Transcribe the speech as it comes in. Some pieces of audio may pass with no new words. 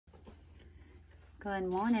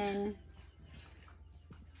Good morning.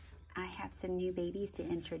 I have some new babies to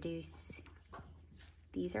introduce.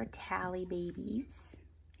 These are Tali babies.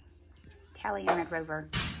 Tali and Red Rover.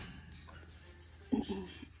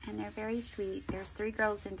 And they're very sweet. There's 3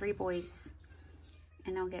 girls and 3 boys.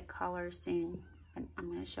 And they'll get collars soon. But I'm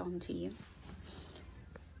going to show them to you.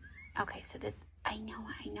 Okay, so this, I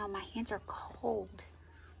know, my hands are cold.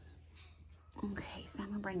 Okay, so I'm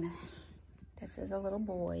going to bring this is a little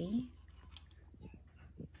boy.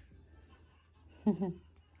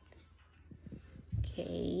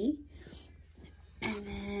 Okay, and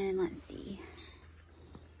then let's see.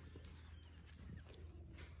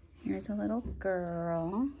 Here's a little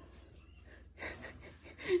girl.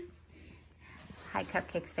 Hi,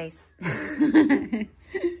 Cupcake's face. There's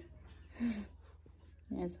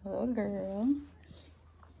a little girl.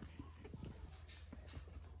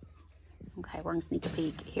 Okay, we're gonna sneak a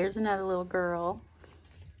peek. Here's another little girl.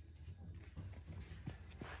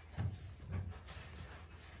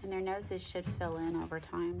 And their noses should fill in over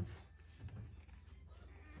time.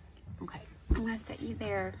 Okay, I'm gonna set you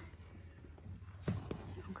there.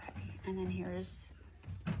 Okay, and then here's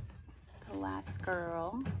the last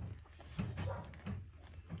girl.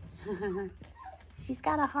 She's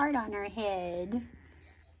got a heart on her head.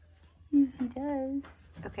 Yes, she does.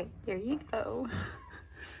 Okay, there you go.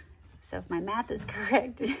 So if my math is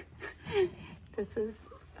correct, this is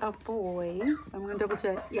a boy. I'm gonna double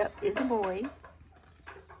check. Yep, it's a boy.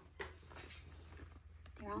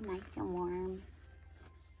 They're all nice and warm.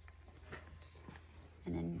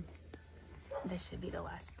 And then this should be the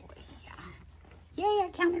last boy, yeah. Yay, I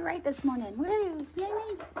counted right this morning. Woo, yay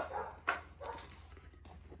me.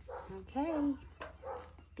 Okay,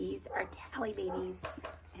 these are Tali babies,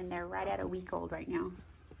 and they're right at a week old right now.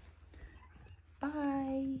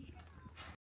 Bye.